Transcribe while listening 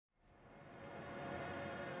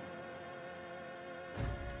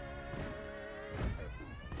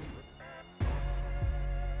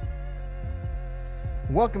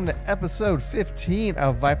Welcome to episode 15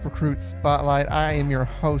 of Viper Recruit Spotlight. I am your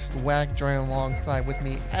host, Wack. Joining alongside with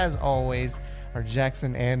me, as always, are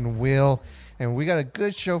Jackson and Will. And we got a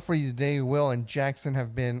good show for you today. Will and Jackson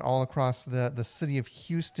have been all across the city of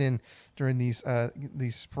Houston during these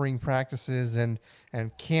spring practices, and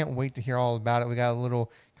can't wait to hear all about it. We got a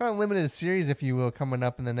little kind of limited series, if you will, coming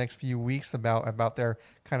up in the next few weeks about their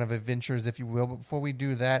kind of adventures, if you will. But before we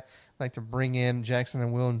do that, I'd like to bring in Jackson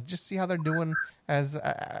and Will and just see how they're doing as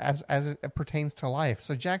it pertains to life.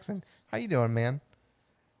 So Jackson, how you doing, man?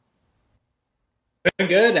 Doing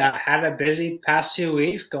good. I had a busy past 2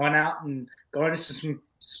 weeks going out and going to some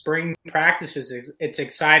spring practices. It's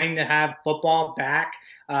exciting to have football back.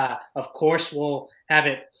 Of course, we'll have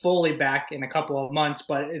it fully back in a couple of months,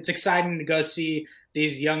 but it's exciting to go see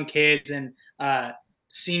these young kids and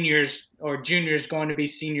seniors or juniors going to be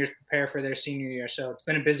seniors prepare for their senior year. So it's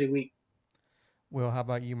been a busy week. Will, how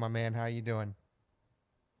about you, my man? How are you doing?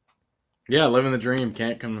 Yeah, living the dream.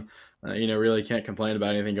 Really can't complain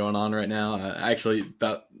about anything going on right now. Actually,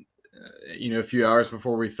 about a few hours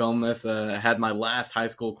before we filmed this, I had my last high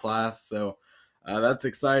school class, so that's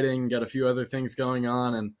exciting. Got a few other things going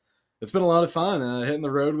on, and it's been a lot of fun hitting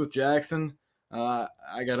the road with Jackson. I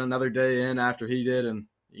got another day in after he did, and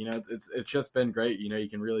it's just been great. You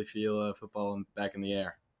can really feel football back in the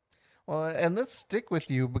air. Well, and let's stick with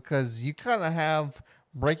you because you kind of have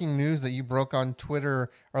breaking news that you broke on Twitter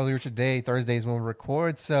earlier today, Thursdays when we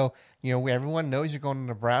record. So, everyone knows you're going to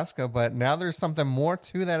Nebraska, but now there's something more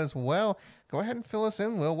to that as well. Go ahead and fill us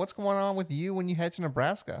in, Will. What's going on with you when you head to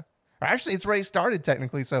Nebraska? Or actually, it's already started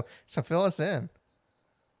technically, so fill us in.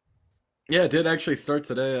 Yeah, it did actually start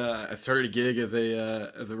today. I started a gig as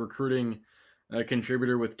a recruiting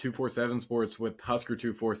contributor with 247 Sports with Husker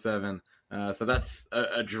 247. So that's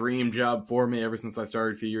a dream job for me ever since I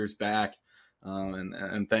started a few years back.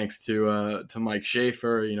 And thanks to Mike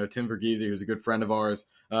Schaefer, Tim Verghese, who's a good friend of ours,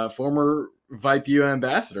 former VIPU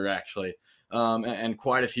ambassador, actually, and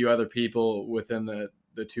quite a few other people within the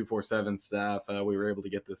 247 staff. We were able to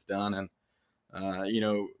get this done,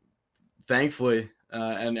 and, thankfully,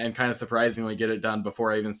 and kind of surprisingly get it done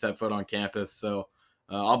before I even step foot on campus. So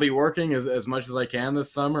I'll be working as much as I can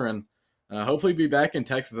this summer, and hopefully be back in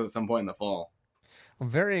Texas at some point in the fall. Well,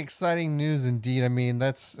 very exciting news indeed. I mean,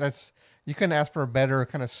 that's you couldn't ask for a better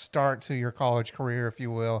kind of start to your college career, if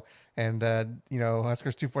you will. And,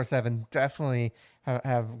 Huskers 247 definitely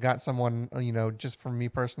have got someone, just for me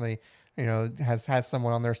personally, has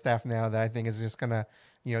someone on their staff now that I think is just going to,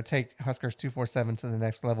 take Huskers 247 to the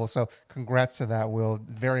next level. So congrats to that, Will.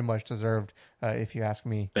 Very much deserved, if you ask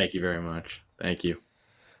me. Thank you very much. Thank you.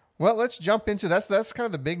 Well, let's jump into that's kind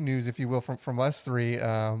of the big news, if you will, from us three.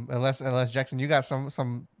 Unless Jackson, you got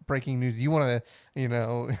some breaking news you want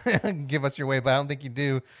to give us your way, but I don't think you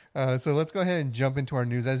do. So let's go ahead and jump into our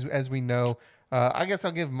news as we know. I guess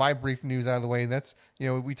I'll give my brief news out of the way. That's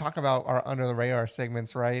we talk about our under the radar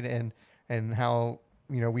segments, right? And how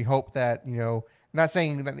we hope that not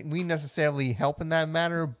saying that we necessarily help in that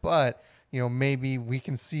matter, but maybe we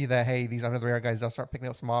can see that, hey, these under the radar guys, they'll start picking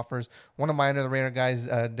up some offers. One of my under the radar guys,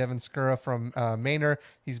 Devin Skura from Manor,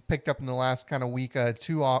 he's picked up in the last kind of week 2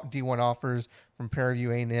 D1 offers from Prairie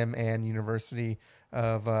View A&M and University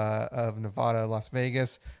of Nevada, Las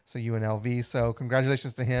Vegas, so UNLV. So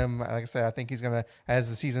congratulations to him. Like I said, I think he's going to, as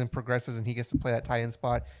the season progresses and he gets to play that tight end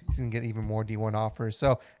spot, he's going to get even more D1 offers.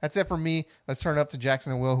 So that's it for me. Let's turn it up to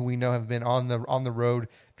Jackson and Will, who we know have been on the road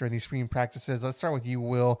during these spring practices. Let's start with you,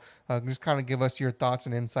 Will. Just kind of give us your thoughts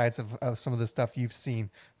and insights of some of the stuff you've seen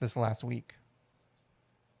this last week.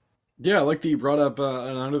 Yeah, I like that you brought up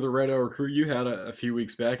an under the radar recruit you had a few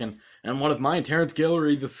weeks back, and one of mine, Terrence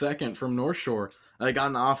Guillory II from North Shore, got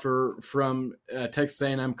an offer from Texas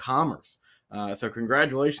A&M Commerce. So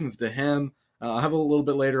congratulations to him. I'll have a little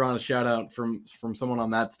bit later on a shout out from someone on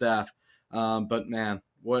that staff. But man,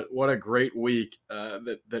 what a great week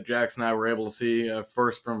that Jackson and I were able to see.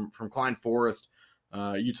 First from Klein Forest.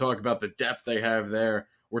 You talk about the depth they have there.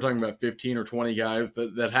 We're talking about 15 or 20 guys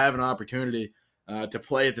that have an opportunity to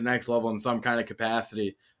play at the next level in some kind of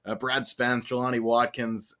capacity. Brad Spence, Jelani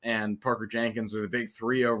Watkins, and Parker Jenkins are the big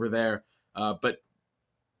three over there. But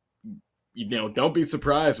don't be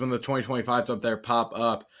surprised when the 2025s up there pop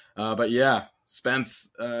up. But yeah,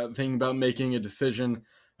 Spence thinking about making a decision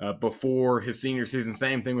before his senior season.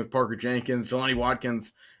 Same thing with Parker Jenkins. Jelani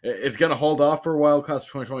Watkins is going to hold off for a while class of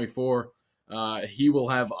 2024. He will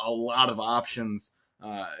have a lot of options.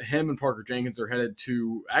 Him and Parker Jenkins are headed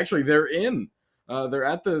to, actually they're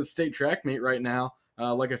at the state track meet right now,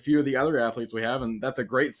 like a few of the other athletes we have, and that's a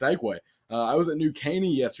great segue. I was at New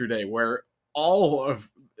Caney yesterday where all of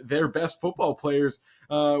their best football players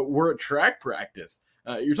were at track practice.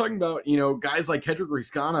 You're talking about, guys like Kedrick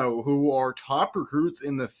Riscano, who are top recruits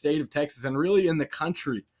in the state of Texas and really in the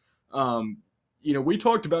country. We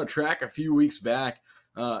talked about track a few weeks back,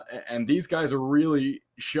 and these guys are really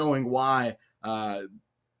showing why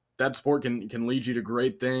that sport can lead you to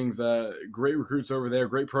great things. Great recruits over there,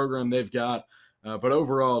 great program they've got. But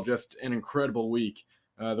overall, just an incredible week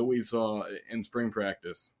that we saw in spring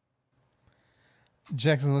practice.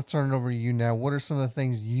 Jackson, let's turn it over to you now. What are some of the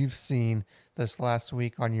things you've seen this last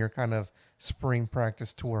week on your kind of spring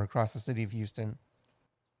practice tour across the city of Houston?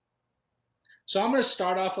 So I'm going to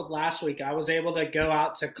start off with last week. I was able to go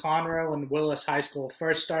out to Conroe and Willis High School,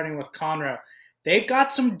 first starting with Conroe. They've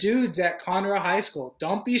got some dudes at Conroe High School.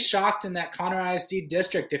 Don't be shocked in that Conroe ISD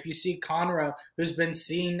district if you see Conroe, who's been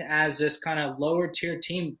seen as this kind of lower tier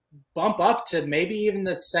team, bump up to maybe even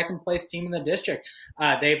the second place team in the district.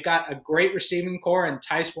 They've got a great receiving core in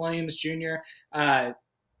Tice Williams Jr.,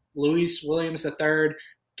 Luis Williams III,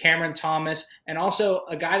 Cameron Thomas, and also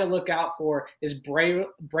a guy to look out for is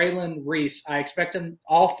Braylon Reese. I expect them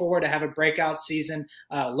all four to have a breakout season.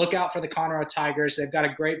 Look out for the Conroe Tigers. They've got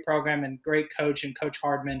a great program and great coach in Coach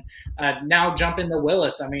Hardman. Now jump into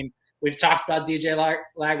Willis. I mean, we've talked about DJ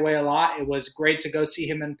Lagway a lot. It was great to go see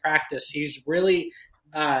him in practice. He's really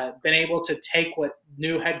been able to take what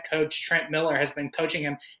new head coach Trent Miller has been coaching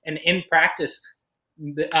him, and in practice,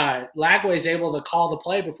 Lagway is able to call the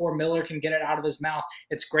play before Miller can get it out of his mouth.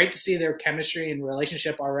 It's great to see their chemistry and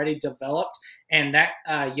relationship already developed, and that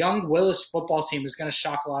young Willis football team is going to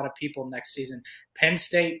shock a lot of people next season. Penn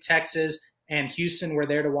State, Texas, and Houston were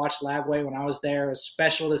there to watch Lagway when I was there. It was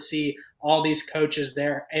special to see all these coaches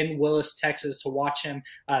there in Willis, Texas, to watch him.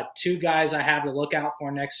 Two guys I have to look out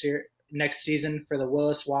for next season for the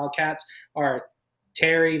Willis Wildcats are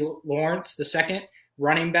Terry Lawrence, the second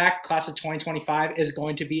running back, class of 2025, is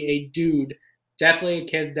going to be a dude. Definitely a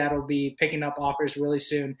kid that'll be picking up offers really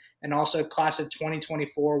soon. And also class of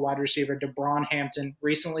 2024 wide receiver DeBron Hampton,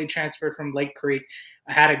 recently transferred from Lake Creek.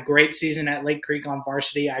 Had a great season at Lake Creek on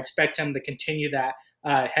varsity. I expect him to continue that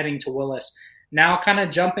heading to Willis. Now kind of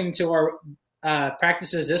jumping to our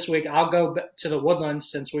practices this week, I'll go to the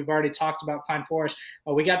Woodlands since we've already talked about Klein Forest.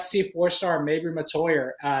 We got to see four-star Mabry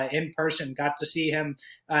Matoyer in person. Got to see him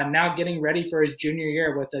now getting ready for his junior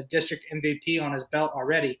year with a district MVP on his belt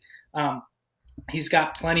already. He's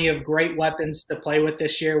got plenty of great weapons to play with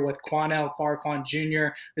this year with Quanell Farquan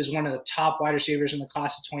Jr., who's one of the top wide receivers in the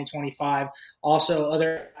class of 2025. Also,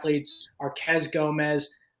 other athletes are Kez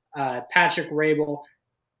Gomez, Patrick Rabel,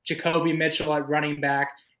 Jacoby Mitchell at running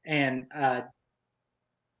back, and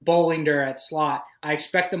Bollinger at slot. I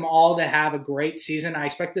expect them all to have a great season. I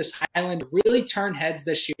expect this Highland to really turn heads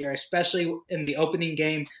this year, especially in the opening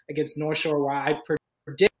game against North Shore, where I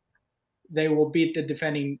predict they will beat the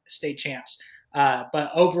defending state champs. But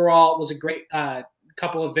overall, it was a great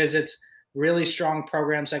couple of visits, really strong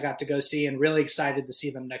programs I got to go see, and really excited to see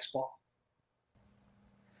them next fall.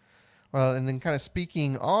 Well, and then kind of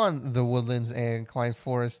speaking on the Woodlands and Klein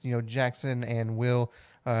Forest, Jackson and Will,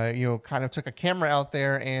 kind of took a camera out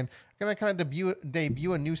there and going to kind of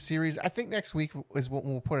debut a new series. I think next week is when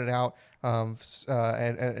we'll put it out.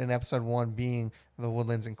 In episode 1 being the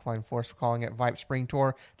Woodlands and Klein Forest, we're calling it Vibe Spring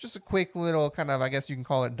Tour. Just a quick little kind of, I guess you can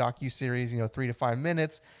call it docu-series, 3 to 5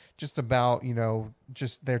 minutes, just about,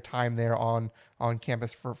 just their time there on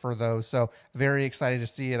campus for those. So very excited to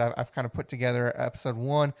see it. I've kind of put together episode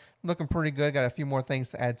 1, looking pretty good. Got a few more things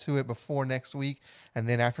to add to it before next week. And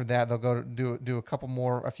then after that, they'll go to do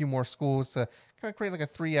a few more schools to kind of create like a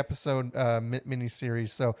 3-episode mini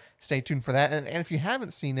series. So stay tuned for that. And if you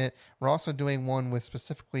haven't seen it, we're also doing one with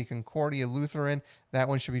specifically Concordia Lutheran. That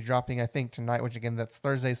one should be dropping, I think, tonight, which again, that's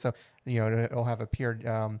Thursday. So, it'll have appeared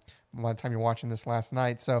by the time you're watching this last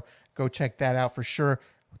night. So go check that out for sure.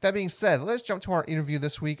 With that being said, let's jump to our interview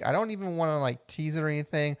this week. I don't even want to tease it or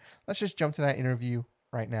anything. Let's just jump to that interview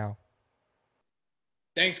right now.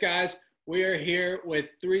 Thanks, guys. We are here with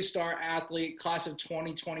 3-star athlete, class of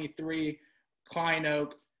 2023, Klein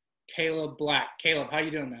Oak, Caleb Black. Caleb, how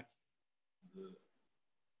you doing, man?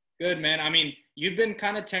 Good, man. I mean, you've been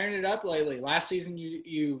kind of tearing it up lately. Last season,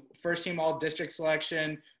 you first team all district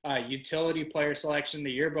selection, utility player selection.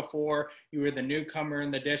 The year before, you were the newcomer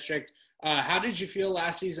in the district. How did you feel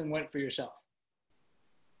last season went for yourself?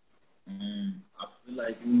 I feel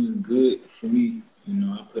like it was good for me.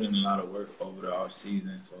 I put in a lot of work over the off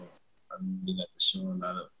season, so I really got to show a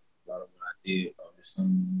lot of what I did over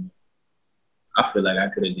summer. I feel like I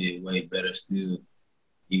could have did way better still,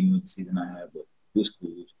 even with the season I had, but it was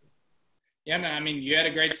cool. Yeah, man. I mean, you had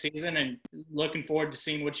a great season, and looking forward to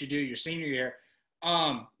seeing what you do your senior year.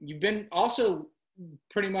 You've been also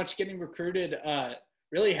pretty much getting recruited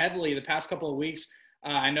really heavily the past couple of weeks.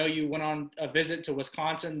 I know you went on a visit to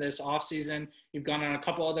Wisconsin this offseason. You've gone on a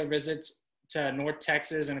couple other visits to North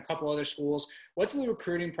Texas and a couple other schools. What's the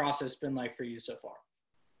recruiting process been like for you so far?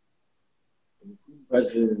 The recruiting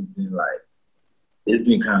process has been it's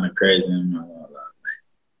been kind of crazy. I'm not gonna lie.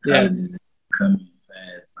 College is coming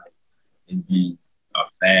fast. It's been a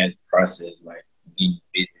fast process. Getting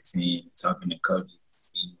visits in, talking to coaches,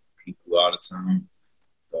 seeing people all the time.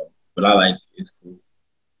 So, but I like it. It's cool.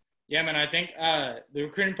 Yeah, man, I think the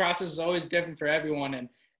recruiting process is always different for everyone. And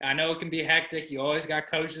I know it can be hectic. You always got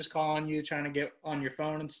coaches calling you, trying to get on your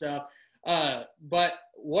phone and stuff. But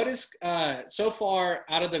what is so far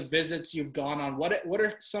out of the visits you've gone on? What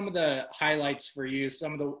are some of the highlights for you?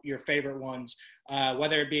 Some of your favorite ones,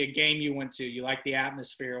 whether it be a game you went to, you like the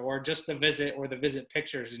atmosphere, or just the visit or the visit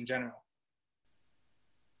pictures in general.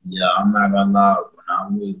 Yeah, I'm not gonna lie. When I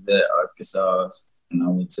was at Arkansas, and I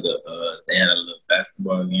went to they had a little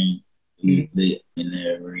basketball game. It was lit in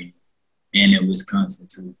the arena, and in Wisconsin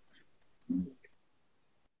too.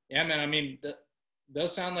 Yeah, man. I mean,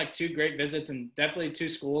 those sound like two great visits, and definitely two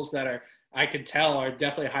schools that I could tell are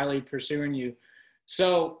definitely highly pursuing you.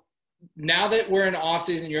 So now that we're in off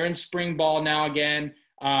season, you're in spring ball now again.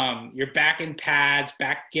 You're back in pads,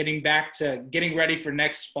 getting ready for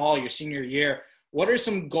next fall, your senior year. What are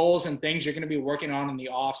some goals and things you're going to be working on in the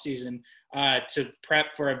off season to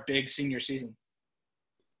prep for a big senior season?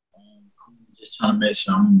 I'm just trying to make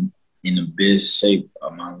sure I'm in the best shape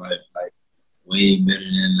of my life, way better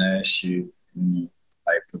than last year.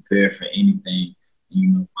 Prepare for anything.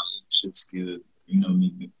 My leadership skills.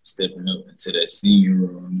 Me stepping up into that senior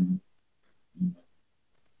role.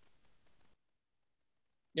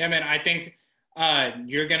 Yeah, man. I think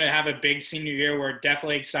you're going to have a big senior year. We're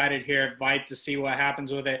definitely excited here at VIPE to see what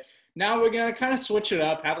happens with it. Now we're going to kind of switch it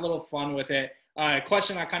up, have a little fun with it. A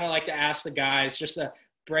question I kind of like to ask the guys, just to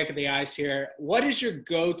break the ice here. What is your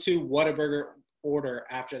go-to Whataburger order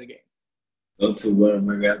after the game? Go-to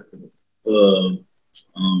Whataburger after the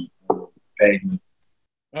patty.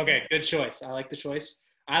 Okay, good choice. I like the choice.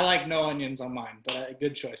 I like no onions on mine, but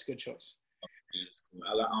good choice. Good choice. Yeah, it's cool.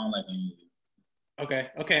 I don't like onions.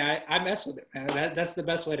 Okay. I mess with it, man. That's the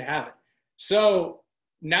best way to have it. So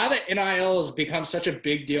now that NIL has become such a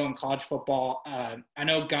big deal in college football, I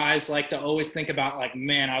know guys like to always think about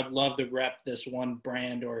man, I'd love to rep this one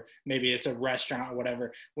brand, or maybe it's a restaurant or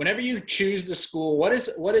whatever. Whenever you choose the school, what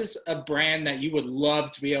is a brand that you would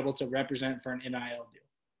love to be able to represent for an NIL deal?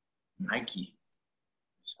 Nike.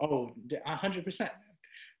 Oh, 100%.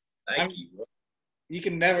 Nike, bro. You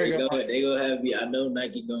can never go. They gonna have me. I know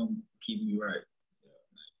Nike gonna keep me right.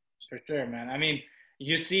 For sure, man. I mean,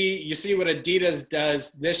 you see what Adidas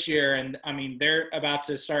does this year, and I mean, they're about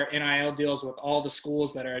to start NIL deals with all the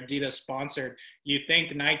schools that are Adidas sponsored. You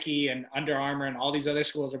think Nike and Under Armour and all these other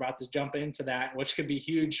schools are about to jump into that, which could be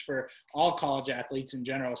huge for all college athletes in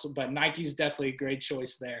general. So, but Nike's definitely a great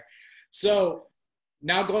choice there. So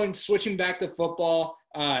now switching back to football.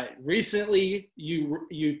 Recently,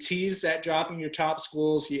 you teased at dropping your top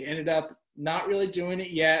schools. You ended up not really doing it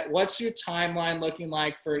yet. What's your timeline looking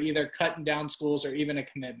like for either cutting down schools or even a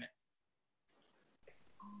commitment?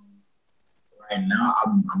 Right now,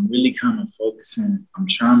 I'm really kind of focusing. I'm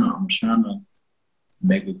trying to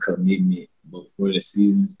make a commitment before the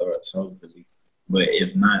season starts, hopefully. But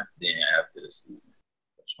if not, then after the season.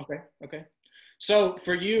 Okay. So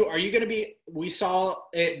for you, are you going to be – we saw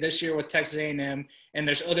it this year with Texas A&M, and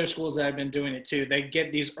there's other schools that have been doing it too. They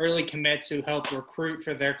get these early commits who help recruit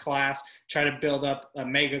for their class, try to build up a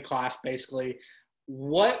mega class basically.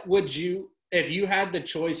 What would you – if you had the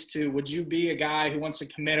choice to, would you be a guy who wants to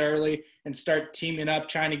commit early and start teaming up,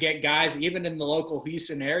 trying to get guys even in the local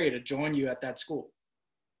Houston area to join you at that school?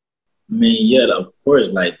 I mean, yeah, of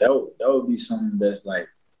course. That would be something that's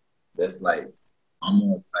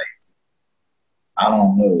almost I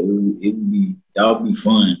don't know. That would be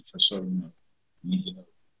fun for sure. Meeting up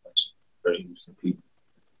a bunch of very Houston people.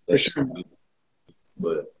 For sure.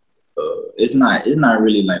 But it's not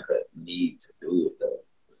really like a need to do it though.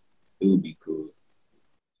 It would be cool.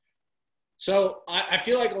 So I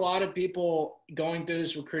feel like a lot of people going through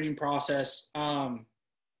this recruiting process,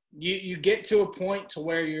 you get to a point to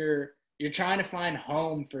where you're trying to find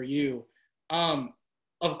home for you.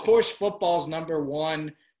 Of course, football's number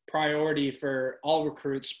one priority for all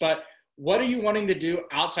recruits, but what are you wanting to do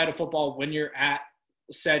outside of football when you're at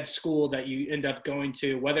said school that you end up going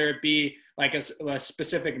to, whether it be like a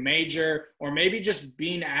specific major or maybe just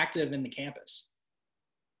being active in the campus?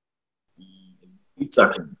 You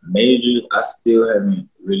talking major? I still haven't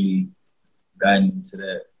really gotten into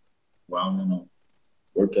that where I want to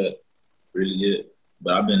work at really yet,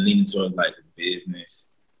 but I've been leaning towards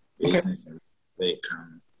business and expect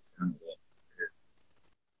kind of that.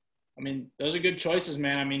 I mean, those are good choices,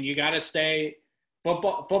 man. I mean, you got to stay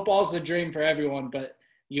football. Football's the dream for everyone, but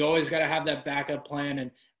you always got to have that backup plan. And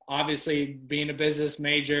obviously, being a business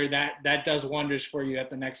major, that does wonders for you at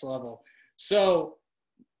the next level. So,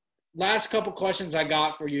 last couple questions I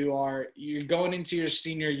got for you are: you're going into your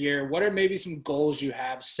senior year. What are maybe some goals you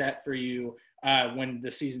have set for you when the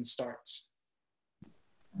season starts?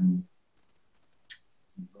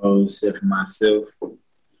 Goals set for myself.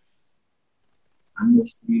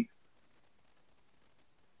 Honestly,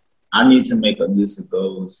 I need to make a list of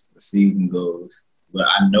goals, the season goals, but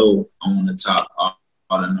I know I want to top all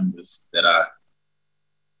the numbers that I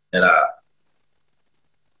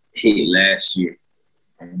hit last year.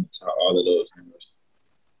 I want to top all of those numbers.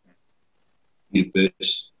 Be the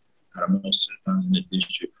best out of most touchdowns in the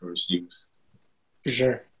district for receivers. For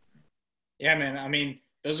sure. Yeah, man. I mean,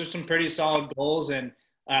 those are some pretty solid goals, and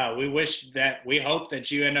we hope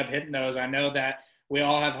that you end up hitting those. I know that we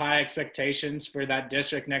all have high expectations for that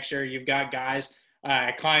district next year. You've got guys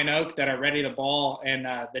at Klein Oak that are ready to ball, and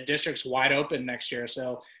the district's wide open next year.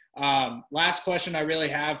 So last question I really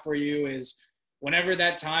have for you is, whenever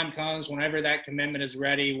that time comes, whenever that commitment is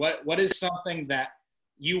ready, what is something that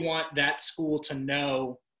you want that school to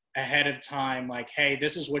know ahead of time? Like, hey,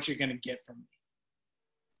 this is what you're going to get from me.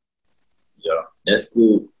 Yeah, that's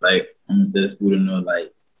cool. Like, I want that school to know,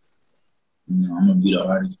 like, I'm going to be the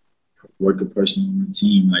hardest working person on the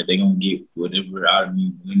team. Like, they're going to get whatever out of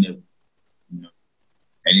me whenever,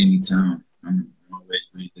 at any time. I'm always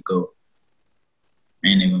ready to go.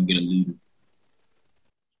 And they're going to get a leader.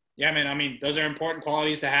 Yeah, man. I mean, those are important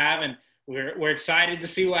qualities to have, and we're excited to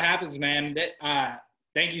see what happens, man.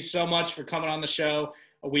 Thank you so much for coming on the show.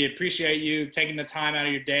 We appreciate you taking the time out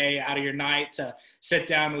of your day, out of your night to sit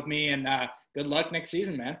down with me, and good luck next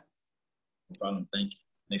season, man. No problem. Thank you.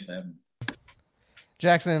 Thanks for having me.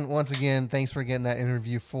 Jackson, once again, thanks for getting that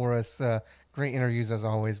interview for us. Great interviews as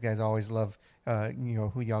always, guys. Always love,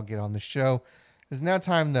 who y'all get on the show. It's now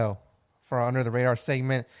time, though, for our Under the Radar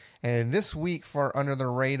segment. And this week for Under the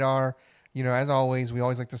Radar, as always, we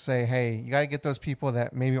always like to say, hey, you got to get those people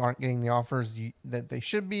that maybe aren't getting the offers that they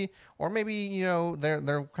should be, or maybe,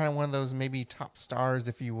 they're kind of one of those maybe top stars,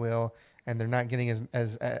 if you will, and they're not getting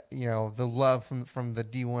as the love from the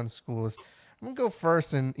D1 schools. I'm going to go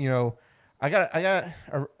first, and, I got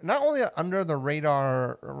not only under the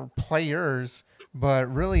radar players,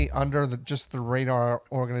 but really under just the radar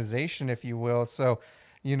organization, if you will. So,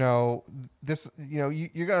 this,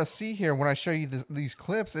 you're going to see here when I show you these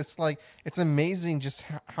clips, it's like, it's amazing just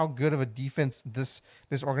how good of a defense this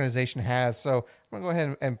organization has. So I'm going to go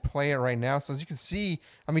ahead and play it right now. So as you can see,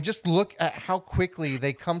 I mean, just look at how quickly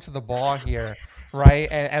they come to the ball here, right?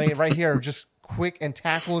 And I mean, right here, just quick and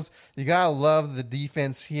tackles. You got to love the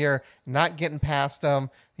defense here, not getting past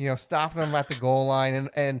them, stopping them at the goal line.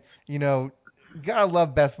 And you gotta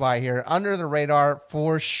love Best Buy here. Under the radar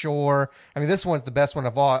for sure. I mean, this one's the best one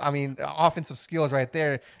of all. I mean, offensive skills right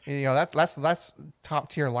there. That's top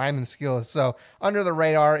tier lineman skills. So under the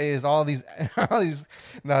radar is all these.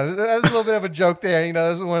 No, that's a little bit of a joke there.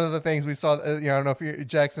 This is one of the things we saw. I don't know if you're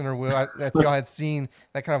Jackson or Will, if y'all had seen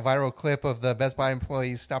that kind of viral clip of the Best Buy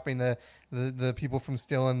employees stopping the people from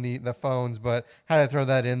stealing the phones, but had to throw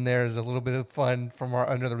that in there as a little bit of fun from our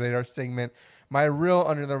Under the Radar segment. My real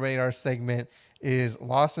Under the Radar segment is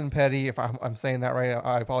Lawson Petty. If I'm saying that right,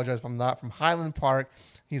 I apologize if I'm not. From Highland Park.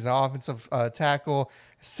 He's an offensive tackle,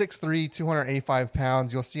 6'3", 285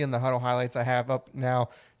 pounds. You'll see in the huddle highlights I have up now,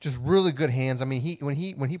 just really good hands. I mean, when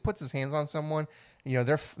he puts his hands on someone,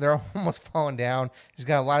 they're almost falling down. He's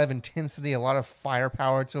got a lot of intensity, a lot of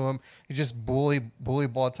firepower to him. He's just bully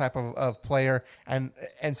ball type of player. And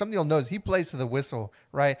something you'll notice, he plays to the whistle,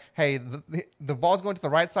 right? Hey, the ball's going to the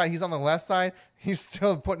right side. He's on the left side. He's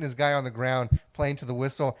still putting his guy on the ground, playing to the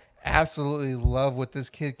whistle. Absolutely love what this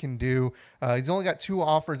kid can do. He's only got 2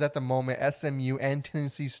 offers at the moment, SMU and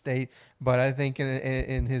Tennessee State. But I think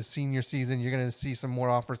in his senior season, you're going to see some more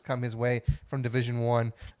offers come his way from Division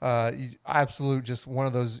I. Absolute, just one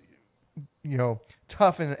of those,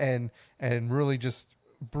 tough and really just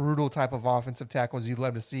brutal type of offensive tackles you'd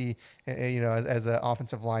love to see, as an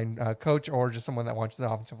offensive line coach or just someone that wants the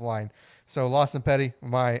offensive line. So Lawson Petty,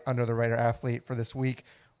 my under the radar athlete for this week.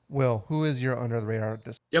 Will, who is your under the radar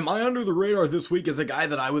this week? Yeah, my under the radar this week is a guy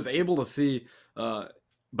that I was able to see, but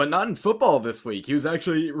not in football this week. He was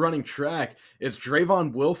actually running track. It's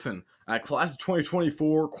Drayvon Wilson, class of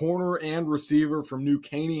 2024, corner and receiver from New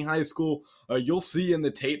Caney High School. You'll see in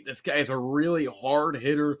the tape, this guy is a really hard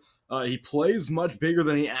hitter. He plays much bigger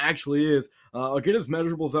than he actually is. I'll get his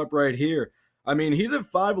measurables up right here. I mean, he's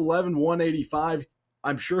at 5'11", 185.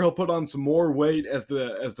 I'm sure he'll put on some more weight as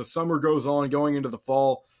the summer goes on, going into the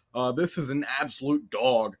fall. This is an absolute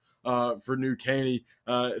dog for New Caney.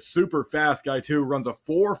 Super fast guy too. Runs a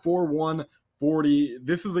 4.41 40.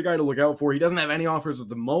 This is a guy to look out for. He doesn't have any offers at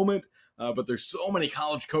the moment, but there's so many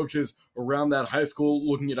college coaches around that high school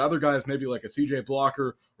looking at other guys, maybe like a CJ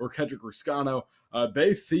Blocker or Kendrick Riscano.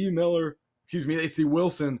 They see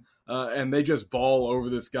Wilson, and they just ball over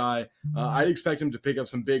this guy. I'd expect him to pick up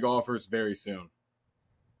some big offers very soon.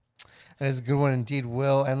 That is a good one indeed,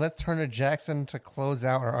 Will. And let's turn to Jackson to close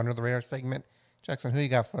out our Under the Radar segment. Jackson, who you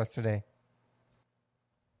got for us today?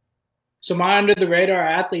 So my under the radar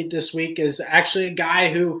athlete this week is actually a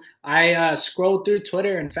guy who I scrolled through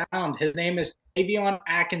Twitter and found. His name is Tavion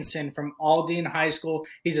Atkinson from Aldine High School.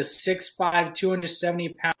 He's a 6'5",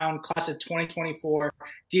 270-pound class of 2024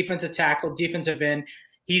 defensive tackle, defensive end.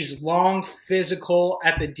 He's long, physical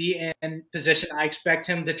at the DN position. I expect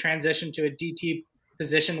him to transition to a DT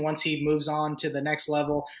position once he moves on to the next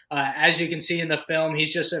level. As you can see in the film,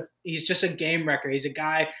 he's just a game wrecker. He's a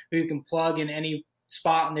guy who you can plug in any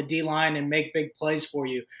spot on the D line and make big plays for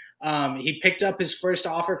you. He picked up his first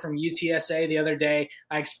offer from UTSA the other day.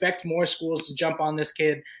 I expect more schools to jump on this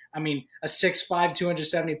kid. I mean, a 6'5",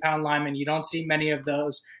 270-pound lineman, you don't see many of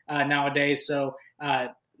those nowadays. So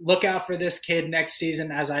look out for this kid next season,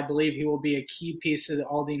 as I believe he will be a key piece of the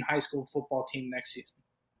Aldine High School football team next season.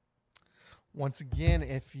 Once again,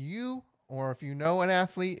 if you know an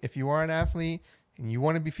athlete, if you are an athlete, and you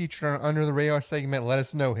want to be featured on Under the Radar segment, let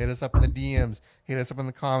us know. Hit us up in the DMs. Hit us up in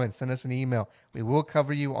the comments. Send us an email. We will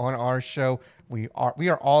cover you on our show. We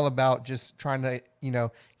are all about just trying to,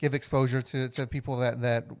 give exposure to people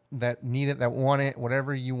that need it, that want it,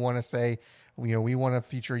 whatever you want to say. We want to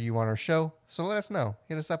feature you on our show. So let us know.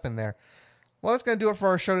 Hit us up in there. Well, that's going to do it for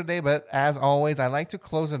our show today. But as always, I like to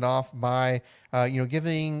close it off by,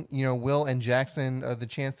 giving, Will and Jackson the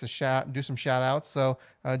chance to do some shout outs. So,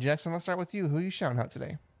 Jackson, let's start with you. Who are you shouting out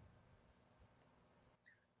today?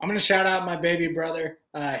 I'm going to shout out my baby brother,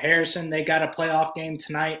 Harrison. They got a playoff game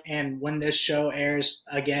tonight, and when this show airs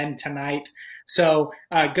again tonight. So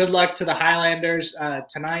good luck to the Highlanders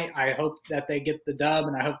tonight. I hope that they get the dub,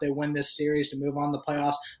 and I hope they win this series to move on to the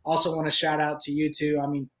playoffs. Also want to shout out to you two. I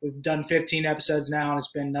mean, we've done 15 episodes now, and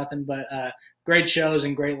it's been nothing but great shows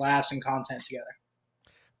and great laughs and content together.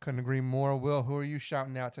 Couldn't agree more. Will, who are you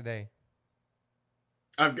shouting out today?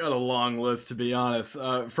 I've got a long list, to be honest.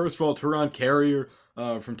 First of all, Teron Carrier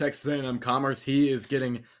from Texas A&M Commerce. He is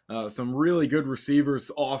getting some really good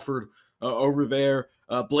receivers offered over there.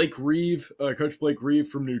 Blake Reeve, Coach Blake Reeve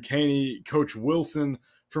from New Caney. Coach Wilson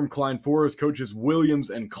from Klein Forest. Coaches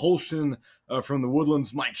Williams and Colston from the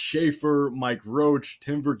Woodlands. Mike Schaefer, Mike Roach,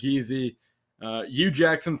 Tim Verghese. You,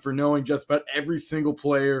 Jackson, for knowing just about every single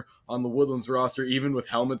player on the Woodlands roster, even with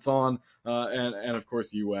helmets on. And of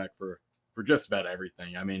course, UWAC for just about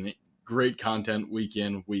everything. I mean, great content week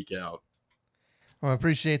in, week out. Well, I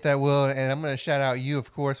appreciate that, Will. And I'm going to shout out you,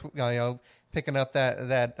 of course, picking up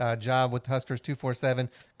that job with Huskers 247.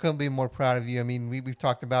 Couldn't be more proud of you. I mean, we've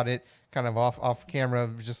talked about it kind of off camera,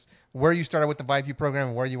 just where you started with the VIPU program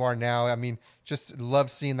and where you are now. I mean, just love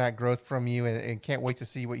seeing that growth from you, and can't wait to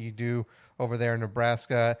see what you do over there in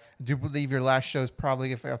Nebraska. I do believe your last show is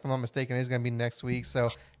probably, if I'm not mistaken, is going to be next week. So,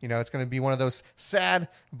 it's going to be one of those sad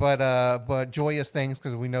but joyous things,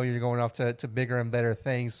 because we know you're going off to bigger and better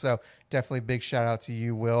things. So definitely big shout out to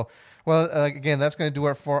you, Will. Well, again, that's going to do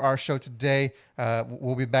it for our show today.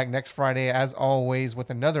 We'll be back next Friday, as always, with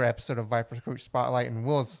another episode of Viper Coach Spotlight and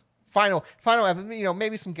Will's final,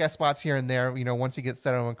 maybe some guest spots here and there, once he gets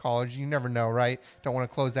settled in college. You never know, right? Don't want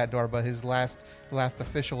to close that door, but his last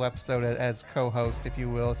official episode as co-host, if you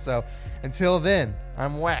will. So until then,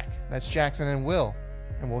 I'm Whack. That's Jackson and Will,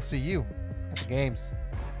 and we'll see you at the games.